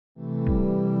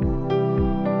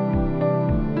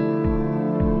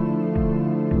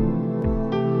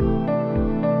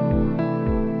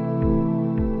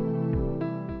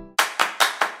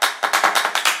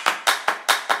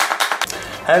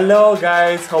Hello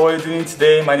guys, how are you doing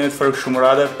today? My name is Farrukh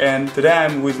Shamuratov and today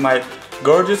I'm with my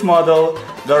gorgeous model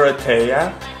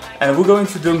Dorothea and we're going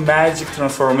to do magic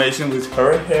transformation with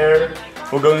her hair.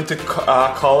 We're going to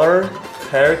color,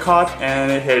 haircut and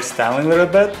hairstyling a little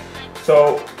bit.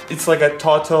 So it's like a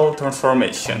total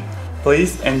transformation.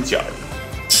 Please enjoy.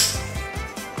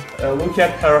 Look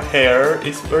at her hair,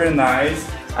 it's very nice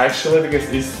actually because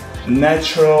it's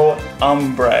natural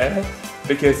ombre.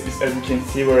 Because it's, as you can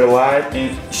see, very light,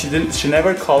 and she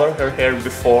never colored her hair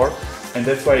before, and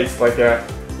that's why it's like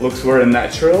looks very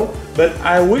natural. But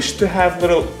I wish to have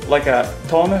little like a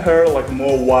tone of hair like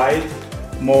more white,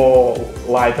 more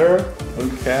lighter.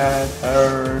 Look at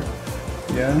her,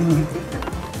 yeah.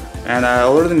 And I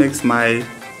already mixed my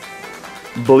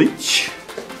bleach,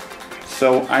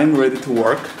 so I'm ready to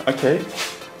work. Okay,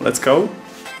 let's go.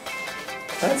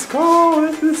 Let's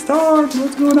go. Let's start.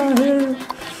 What's going on here?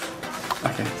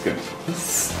 Okay, good.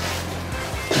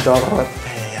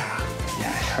 Dorothea.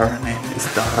 Yeah, her name is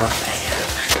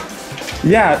Dorothea.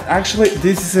 Yeah, actually,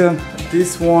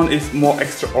 this one is more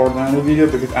extraordinary video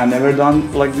because I never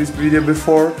done like this video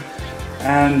before,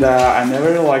 and I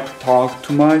never like talk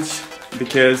too much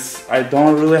because I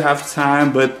don't really have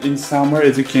time. But in summer,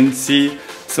 as you can see,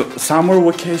 so summer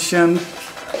vacation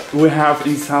we have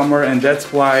in summer, and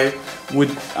that's why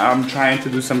I'm trying to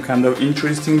do some kind of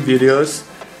interesting videos.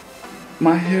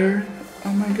 My hair,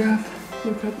 oh my god,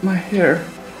 look at my hair.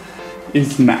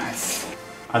 It's a mess.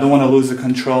 I don't want to lose the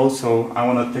control, so I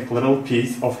want to take a little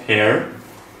piece of hair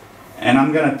and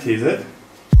I'm gonna tease it.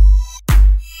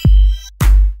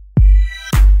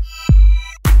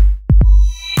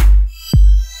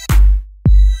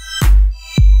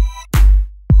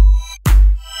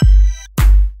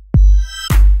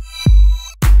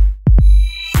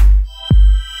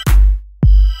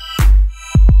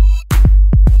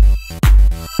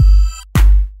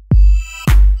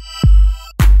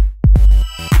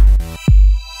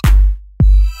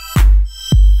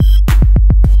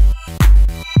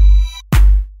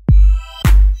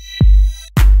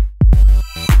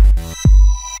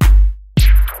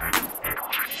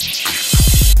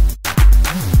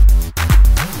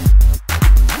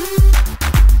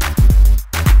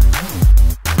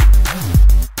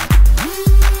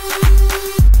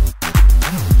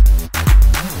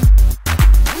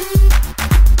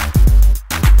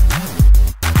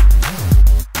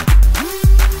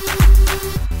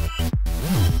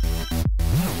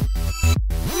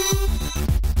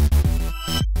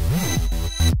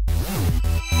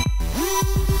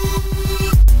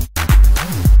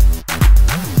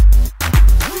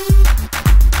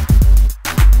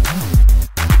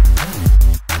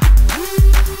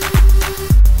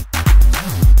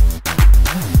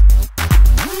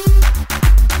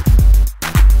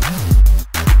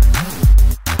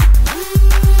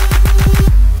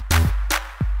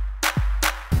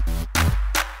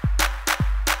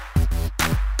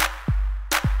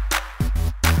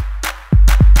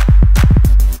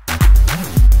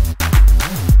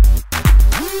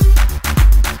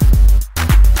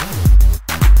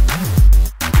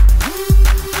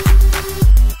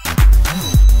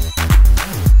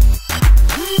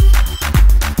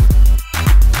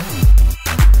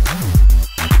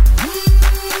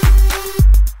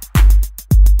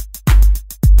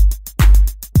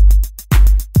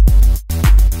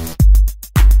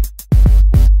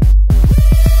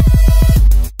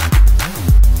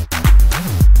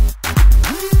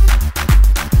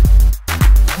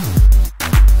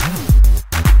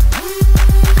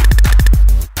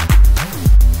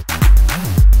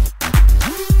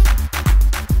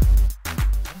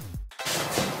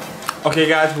 Okay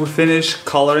guys, we finished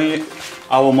coloring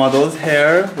our model's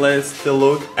hair. Let's take a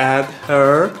look at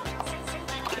her.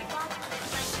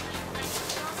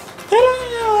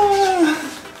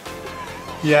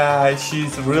 Yeah,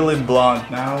 she's really blonde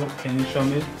now. Can you show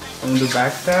me on the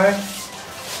back side?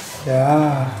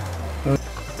 Yeah.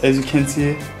 As you can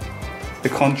see, the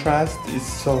contrast is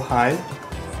so high.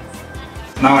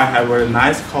 Now I have a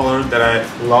nice color that I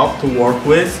love to work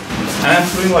with. And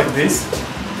I'm doing like this,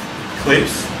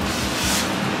 clips.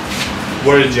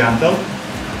 Very gentle,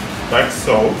 like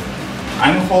so.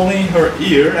 I'm holding her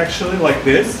ear actually like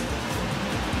this,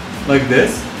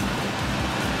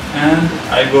 and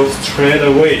I go straight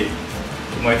away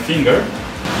to my finger,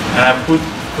 and I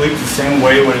clip the same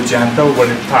way, very gentle,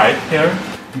 very tight here.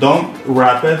 Don't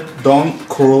wrap it, don't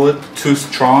curl it too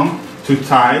strong, too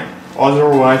tight,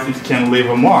 otherwise it can leave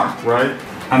a mark, right?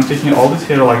 I'm taking all this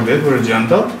hair like this, very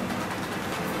gentle,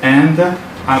 and a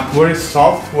very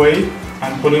soft way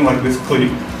I'm putting like this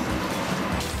clip.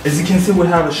 As you can see, we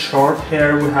have a short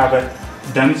hair, we have a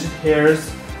damaged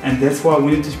hairs, and that's why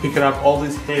we need to pick up all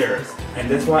these hairs, and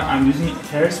that's why I'm using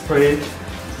hairspray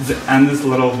and this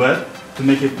little bit to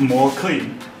make it more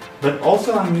clean. But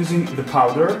also I'm using the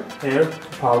powder, hair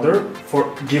powder,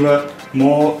 for give a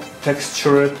more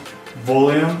textured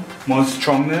volume, more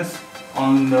strongness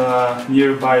on the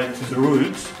nearby to the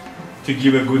roots to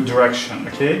give a good direction.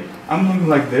 Okay, I'm doing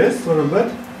like this a little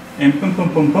bit, and pum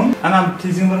pum pum pum, and I'm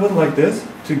teasing a little bit like this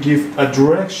to give a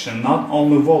direction, not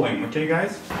only volume. Okay,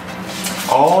 guys,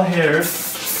 all hairs,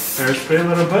 hairspray a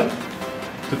little bit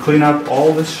to clean up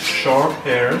all the sharp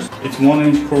hairs. It's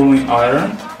 1-inch curling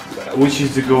iron, which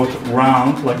is to go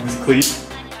round like this clip.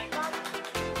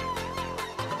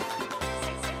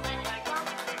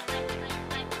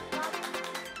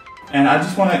 And I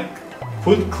just want to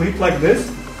put clip like this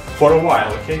for a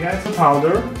while, okay guys?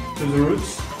 Powder to the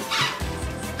roots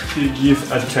to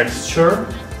give a texture,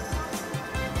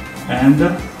 and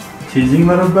teasing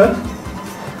a little bit,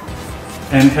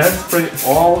 and hairspray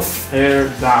all hair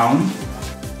down.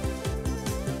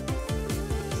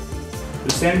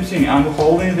 The same thing, I'm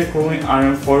holding the curling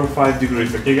iron 45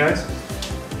 degrees, okay guys?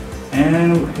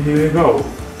 And here we go.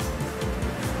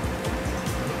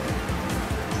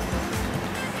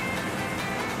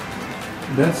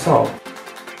 That's all.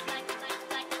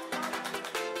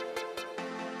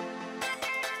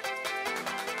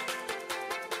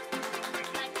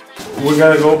 We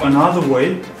gotta go another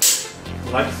way,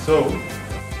 like so.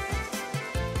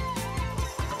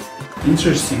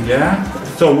 Interesting, yeah?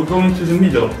 So we're going to the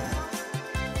middle.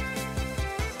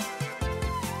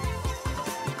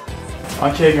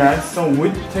 Okay guys, so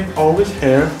we take all this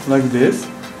hair like this,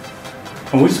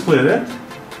 and we split it.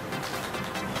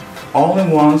 All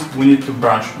in once we need to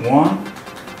brush 1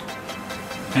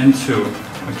 and 2,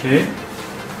 okay?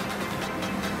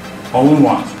 All in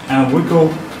once. And we go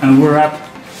and we wrap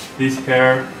this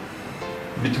hair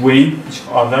between each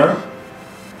other,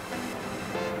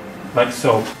 like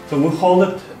so. So we hold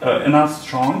it enough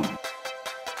strong.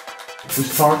 We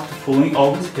start pulling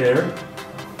all this hair,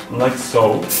 like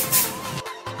so.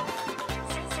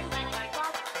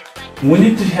 We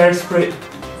need to hairspray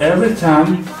every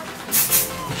time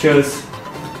because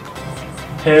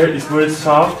hair is very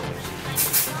soft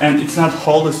and it's not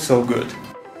holded so good.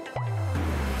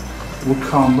 We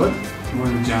comb it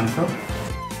very gentle.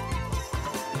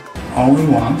 Only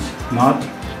once,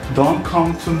 don't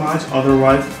comb too much,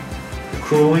 otherwise the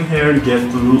curling hair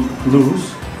gets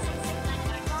loose.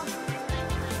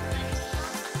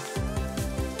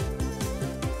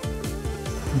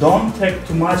 Don't take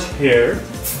too much hair,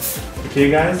 okay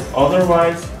guys,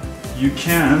 otherwise you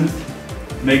can't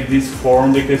make this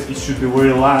form because it should be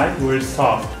very light, very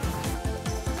soft.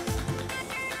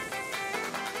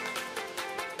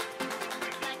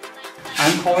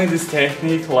 I'm calling this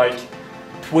technique like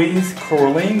twins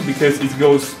curling because it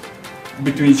goes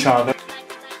between each other.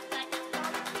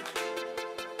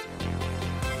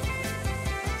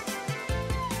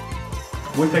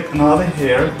 We take another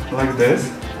hair like this,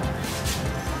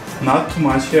 not too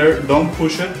much hair, don't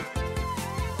push it.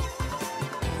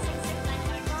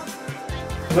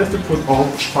 Let's put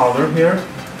all powder here.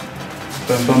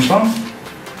 Bum, bum, bum.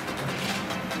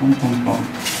 Bum, bum, bum.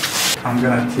 I'm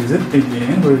gonna tease it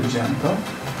again, very gentle.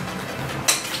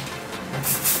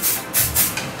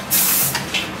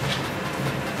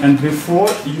 And before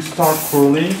you start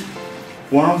curling,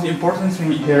 one of the important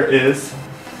things here is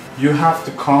you have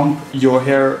to comb your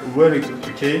hair very good,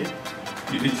 okay?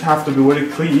 It has to be very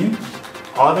clean,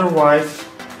 otherwise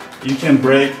you can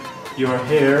break your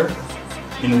hair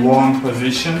in wrong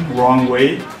position, wrong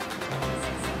way.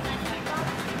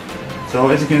 So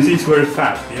as you can see, it's very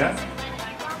fast, yeah?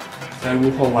 So I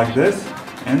will hold like this,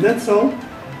 and that's all.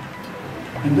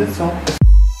 And that's all.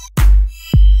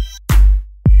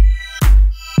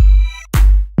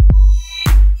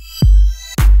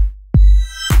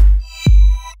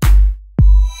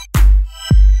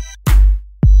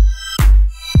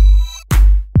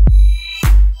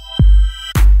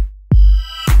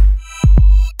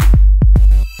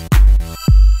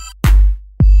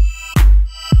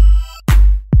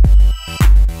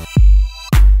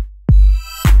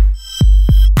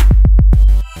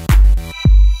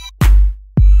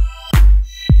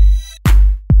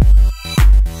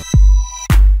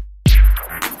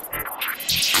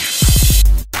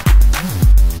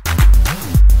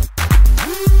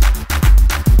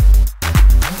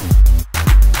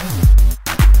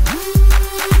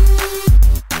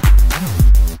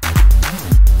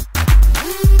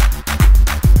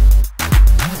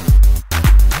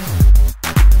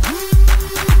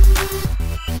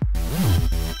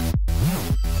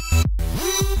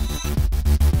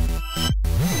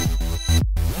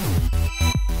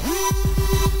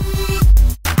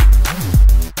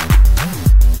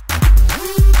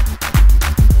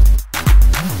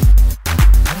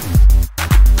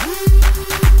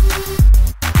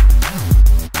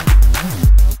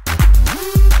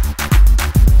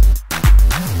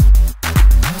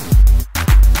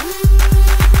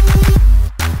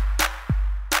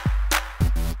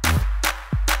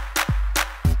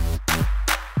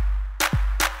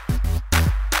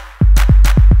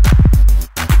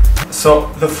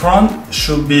 So the front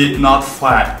should be not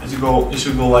flat. It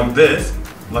should go like this,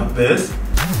 like this.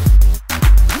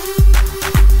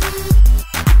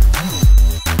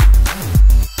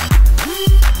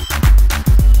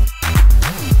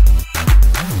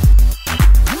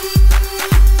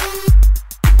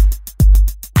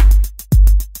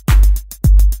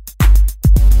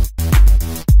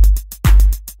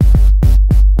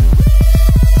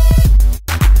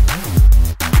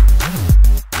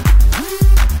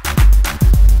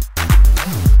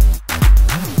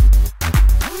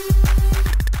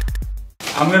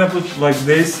 I'm gonna put like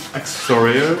this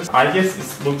accessories. I guess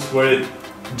it looks very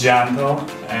gentle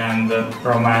and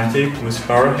romantic with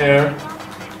her hair.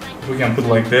 We can put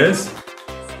like this.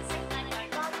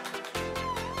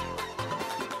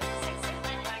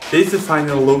 This is the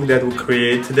final look that we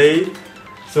create today.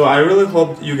 So I really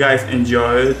hope you guys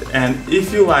enjoy it, and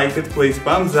if you like it, please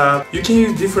thumbs up. You can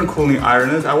use different cooling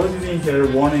irons. I was using here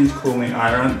 1-inch cooling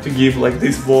iron to give like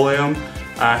this volume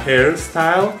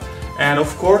hairstyle. And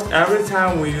of course, every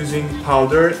time we're using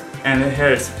powder and a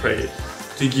hairspray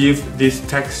to give this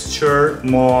texture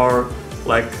more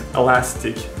like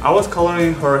elastic. I was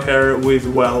coloring her hair with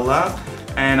Wella,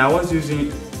 and I was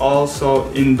using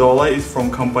also Indola is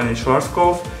from company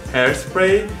Schwarzkopf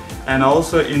hairspray, and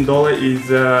also Indola is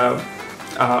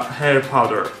hair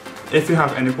powder. If you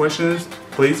have any questions,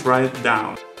 please write it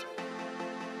down.